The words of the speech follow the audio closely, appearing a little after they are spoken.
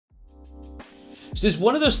So there's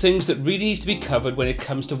one of those things that really needs to be covered when it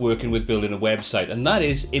comes to working with building a website, and that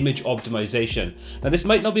is image optimization. Now this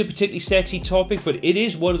might not be a particularly sexy topic, but it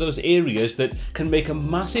is one of those areas that can make a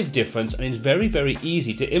massive difference and is very, very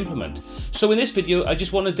easy to implement. So in this video, I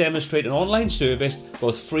just want to demonstrate an online service,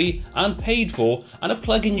 both free and paid for, and a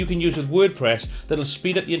plugin you can use with WordPress that'll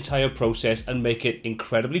speed up the entire process and make it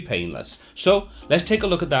incredibly painless. So let's take a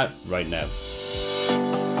look at that right now.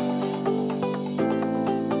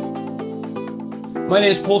 My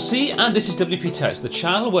name is Paul C, and this is WP Touch, the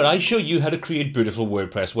channel where I show you how to create beautiful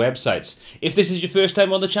WordPress websites. If this is your first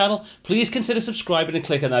time on the channel, please consider subscribing and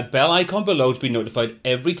click on that bell icon below to be notified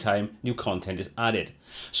every time new content is added.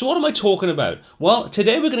 So what am I talking about? Well,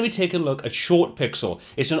 today we're going to be taking a look at ShortPixel.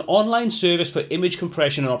 It's an online service for image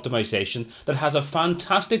compression and optimization that has a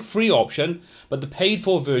fantastic free option, but the paid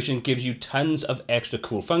for version gives you tons of extra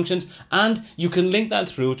cool functions, and you can link that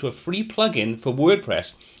through to a free plugin for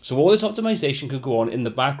WordPress. So all this optimization could go on in the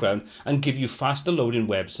background and give you faster loading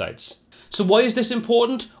websites. So why is this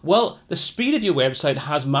important? Well, the speed of your website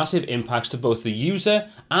has massive impacts to both the user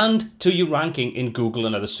and to your ranking in Google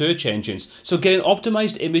and other search engines. So getting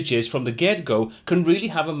optimized images from the get-go can really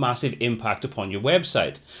have a massive impact upon your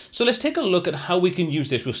website. So let's take a look at how we can use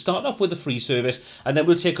this. We'll start off with the free service, and then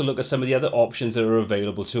we'll take a look at some of the other options that are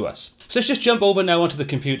available to us. So let's just jump over now onto the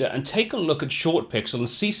computer and take a look at ShortPixel and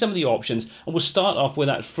see some of the options, and we'll start off with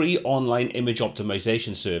that free online image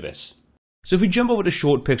optimization service. So if we jump over to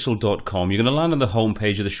shortpixel.com, you're going to land on the home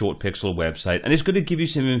page of the ShortPixel website, and it's going to give you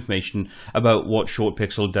some information about what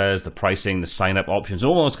ShortPixel does, the pricing, the sign-up options,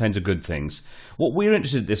 all those kinds of good things. What we're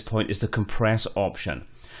interested at this point is the compress option.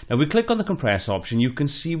 Now, we click on the compress option, you can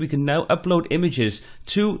see we can now upload images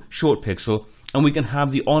to ShortPixel, and we can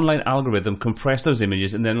have the online algorithm compress those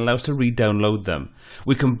images and then allow us to re-download them.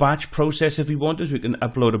 We can batch process if we want to, so we can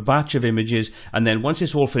upload a batch of images, and then once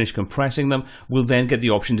it's all finished compressing them, we'll then get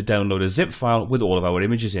the option to download a zip file with all of our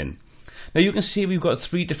images in. Now you can see we've got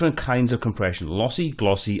three different kinds of compression: lossy,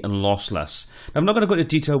 glossy and lossless. Now I'm not going to go into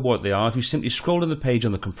detail what they are. If you simply scroll on the page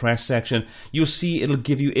on the compress section, you'll see it'll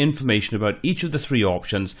give you information about each of the three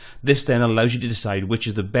options. This then allows you to decide which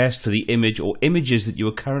is the best for the image or images that you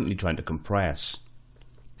are currently trying to compress.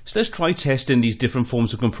 So let's try testing these different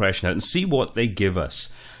forms of compression out and see what they give us.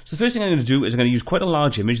 So the first thing I'm going to do is I'm going to use quite a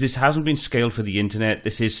large image. This hasn't been scaled for the internet.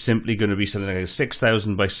 This is simply going to be something like a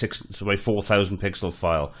 6,000 by 4,000 pixel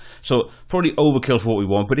file. So probably overkill for what we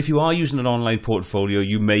want, but if you are using an online portfolio,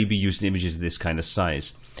 you may be using images of this kind of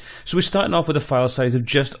size. So we're starting off with a file size of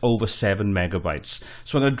just over 7 megabytes.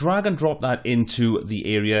 So I'm going to drag and drop that into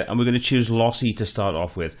the area, and we're going to choose lossy to start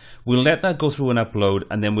off with. We'll let that go through and upload,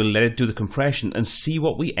 and then we'll let it do the compression and see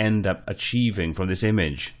what we end up achieving from this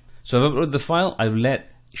image. So I've uploaded the file, I've let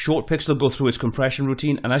ShortPixel go through its compression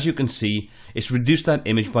routine, and as you can see, it's reduced that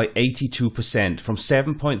image by 82% from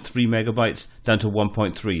 7.3 megabytes down to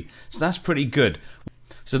 1.3. So that's pretty good.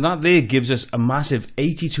 So that there gives us a massive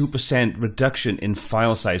 82% reduction in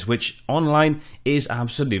file size, which online is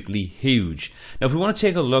absolutely huge. Now if we want to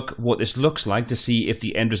take a look what this looks like to see if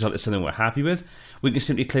the end result is something we're happy with, we can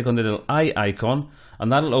simply click on the little eye icon, and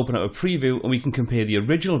that'll open up a preview, and we can compare the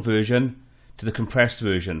original version to the compressed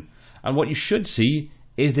version. And what you should see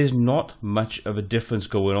is there's not much of a difference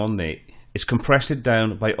going on there. It's compressed it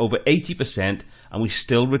down by over 80%, and we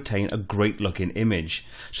still retain a great looking image.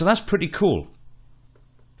 So that's pretty cool.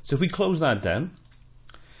 So if we close that down,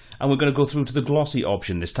 and we're going to go through to the glossy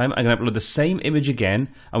option this time, I'm going to upload the same image again,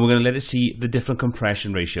 and we're going to let it see the different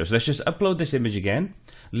compression ratio. So let's just upload this image again,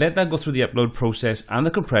 let that go through the upload process and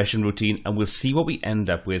the compression routine, and we'll see what we end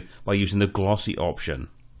up with by using the glossy option.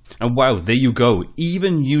 And wow, there you go.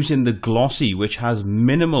 Even using the glossy, which has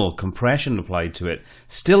minimal compression applied to it,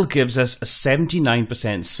 still gives us a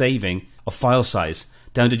 79% saving of file size,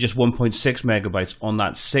 down to just 1.6 megabytes on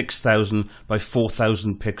that 6,000 by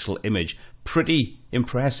 4,000 pixel image. Pretty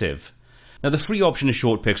impressive. Now the free option of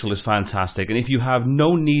ShortPixel is fantastic, and if you have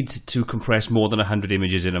no need to compress more than 100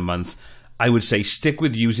 images in a month, I would say stick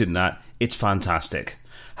with using that. It's fantastic.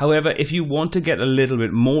 However, if you want to get a little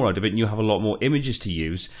bit more out of it and you have a lot more images to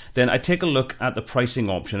use, then I take a look at the pricing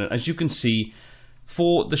option. And as you can see,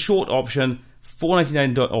 for the short option,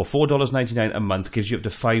 $4.99 a month gives you up to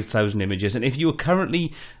 5,000 images. And if you are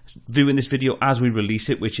currently viewing this video as we release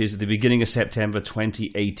it, which is the beginning of September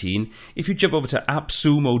 2018, if you jump over to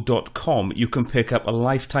appsumo.com, you can pick up a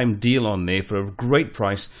lifetime deal on there for a great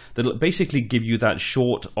price that'll basically give you that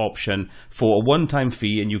short option for a one-time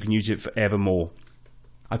fee, and you can use it forevermore.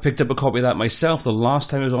 I picked up a copy of that myself the last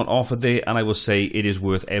time it was on offer there, and I will say it is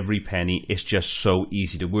worth every penny. It's just so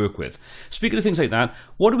easy to work with. Speaking of things like that,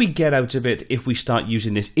 what do we get out of it if we start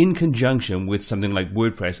using this in conjunction with something like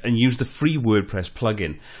WordPress and use the free WordPress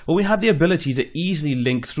plugin? Well, we have the ability to easily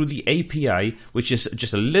link through the API, which is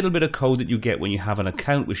just a little bit of code that you get when you have an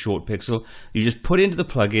account with ShortPixel. You just put into the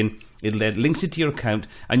plugin, it links it to your account,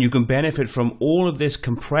 and you can benefit from all of this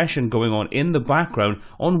compression going on in the background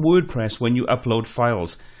on WordPress when you upload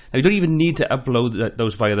files. Now, you don't even need to upload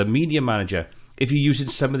those via the Media Manager. If you're using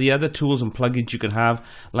some of the other tools and plugins you can have,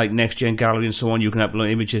 like Next Gen Gallery and so on, you can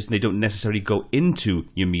upload images and they don't necessarily go into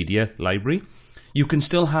your media library. You can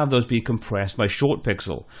still have those be compressed by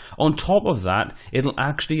ShortPixel. On top of that, it'll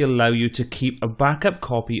actually allow you to keep a backup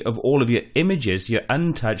copy of all of your images, your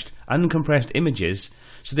untouched, uncompressed images,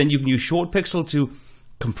 so then you can use ShortPixel to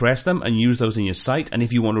compress them and use those in your site, and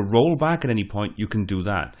if you want to roll back at any point, you can do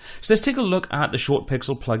that. So let's take a look at the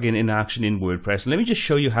ShortPixel plugin in action in WordPress, and let me just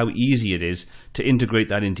show you how easy it is to integrate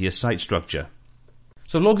that into your site structure.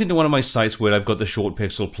 So I've logged into one of my sites where I've got the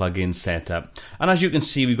ShortPixel plugin set up. And as you can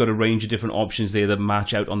see, we've got a range of different options there that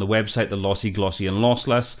match out on the website, the lossy, glossy, and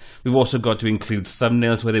lossless. We've also got to include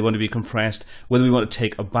thumbnails where they want to be compressed, whether we want to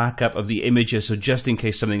take a backup of the images, so just in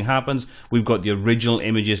case something happens, we've got the original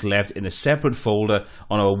images left in a separate folder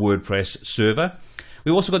on our WordPress server.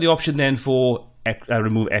 We've also got the option then for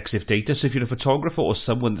remove EXIF data. So if you're a photographer or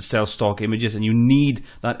someone that sells stock images and you need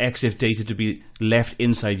that EXIF data to be left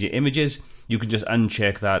inside your images, you can just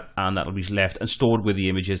uncheck that and that'll be left and stored with the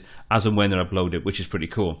images as and when they're uploaded, which is pretty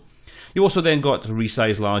cool. You also then got to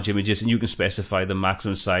resize large images, and you can specify the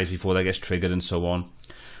maximum size before that gets triggered and so on.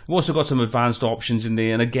 We've also got some advanced options in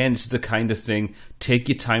there, and again, it's the kind of thing, take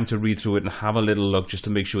your time to read through it and have a little look just to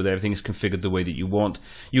make sure that everything is configured the way that you want.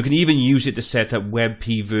 You can even use it to set up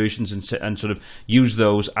WebP versions and sort of use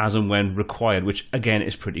those as and when required, which again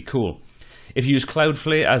is pretty cool. If you use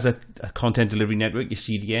Cloudflare as a content delivery network, your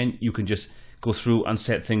CDN, you can just go through and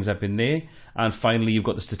set things up in there. And finally, you've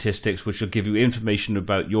got the statistics, which will give you information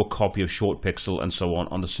about your copy of ShortPixel and so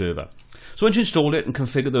on the server. So once you install it and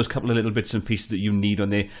configure those couple of little bits and pieces that you need on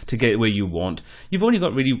there to get it where you want, you've only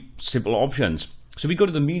got really simple options. So we go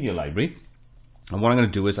to the media library, and what I'm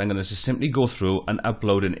going to do is I'm going to just simply go through and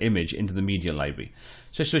upload an image into the media library.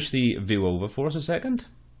 So switch the view over for us a second.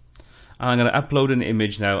 I'm going to upload an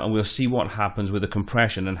image now, and we'll see what happens with the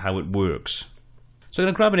compression and how it works. So I'm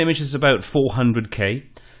going to grab an image that's about 400k,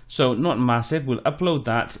 so not massive. We'll upload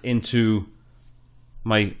that into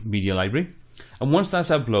my media library. And once that's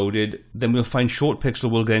uploaded, then we'll find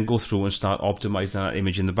ShortPixel will then go through and start optimizing that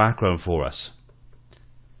image in the background for us.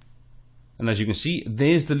 And as you can see,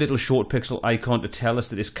 there's the little ShortPixel icon to tell us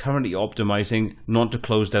that it's currently optimizing not to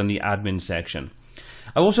close down the admin section.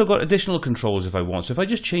 I've also got additional controls if I want. So if I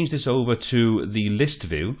just change this over to the list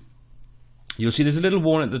view, you'll see there's a little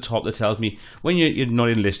warning at the top that tells me when you're not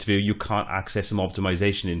in list view, you can't access some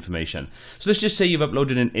optimization information. So let's just say you've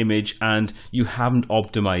uploaded an image and you haven't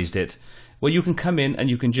optimized it. Well, you can come in and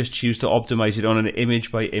you can just choose to optimize it on an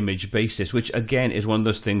image by image basis, which again is one of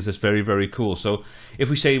those things that's very, very cool. So if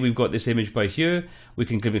we say we've got this image by here, we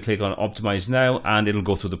can click on optimize now and it'll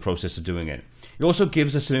go through the process of doing it. It also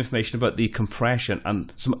gives us some information about the compression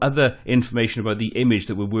and some other information about the image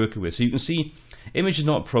that we're working with. So you can see image is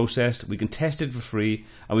not processed, we can test it for free,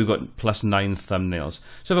 and we've got +9 thumbnails.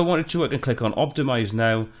 So if I wanted to, I can click on optimize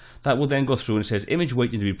now. That will then go through and it says image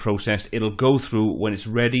waiting to be processed. It'll go through, when it's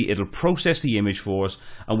ready, it'll process the image for us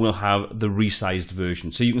and we'll have the resized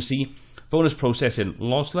version. So you can see bonus processing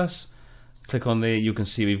lossless. Click on there, you can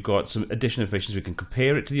see we've got some additional information. So we can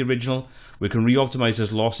compare it to the original, we can re-optimize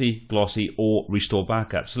as lossy, glossy, or restore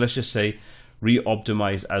backup. So let's just say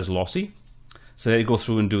re-optimize as lossy. So they go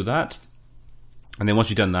through and do that. And then once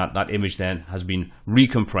you've done that, that image then has been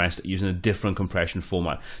recompressed using a different compression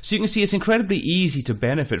format. So you can see it's incredibly easy to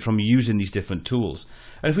benefit from using these different tools.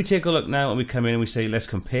 And if we take a look now and we come in and we say, let's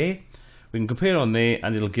compare, we can compare on there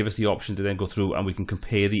and it'll give us the option to then go through and we can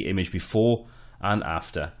compare the image before and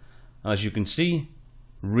after. And as you can see,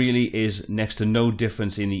 really is next to no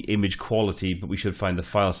difference in the image quality, but we should find the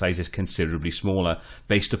file size is considerably smaller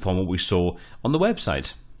based upon what we saw on the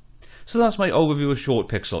website. So that's my overview of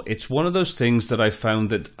ShortPixel. It's one of those things that I found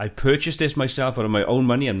that I purchased this myself out of my own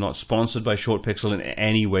money. I'm not sponsored by ShortPixel in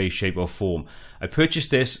any way, shape or form. I purchased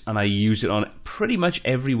this and I use it on pretty much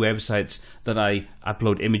every website that I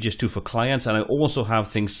upload images to for clients, and I also have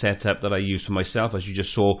things set up that I use for myself, as you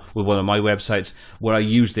just saw with one of my websites, where I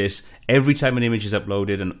use this every time an image is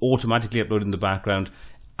uploaded and automatically uploaded in the background.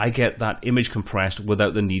 I get that image compressed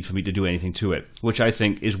without the need for me to do anything to it, which I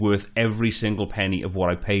think is worth every single penny of what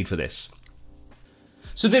I paid for this.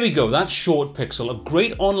 So there we go, that's ShortPixel, a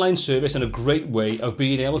great online service and a great way of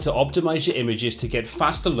being able to optimize your images to get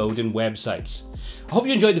faster loading websites. I hope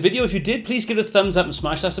you enjoyed the video. If you did, please give it a thumbs up and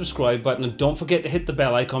smash that subscribe button, and don't forget to hit the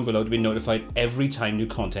bell icon below to be notified every time new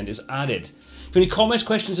content is added. If you have any comments,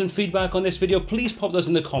 questions and feedback on this video, please pop those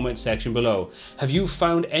in the comments section below. Have you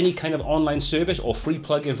found any kind of online service or free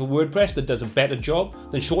plugin for WordPress that does a better job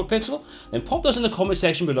than ShortPixel? Then pop those in the comment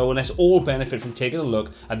section below, and let's all benefit from taking a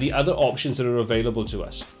look at the other options that are available to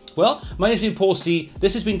us. Well, my name's been Paul C.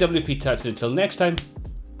 This has been WP Tuts, and until next time,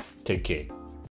 take care.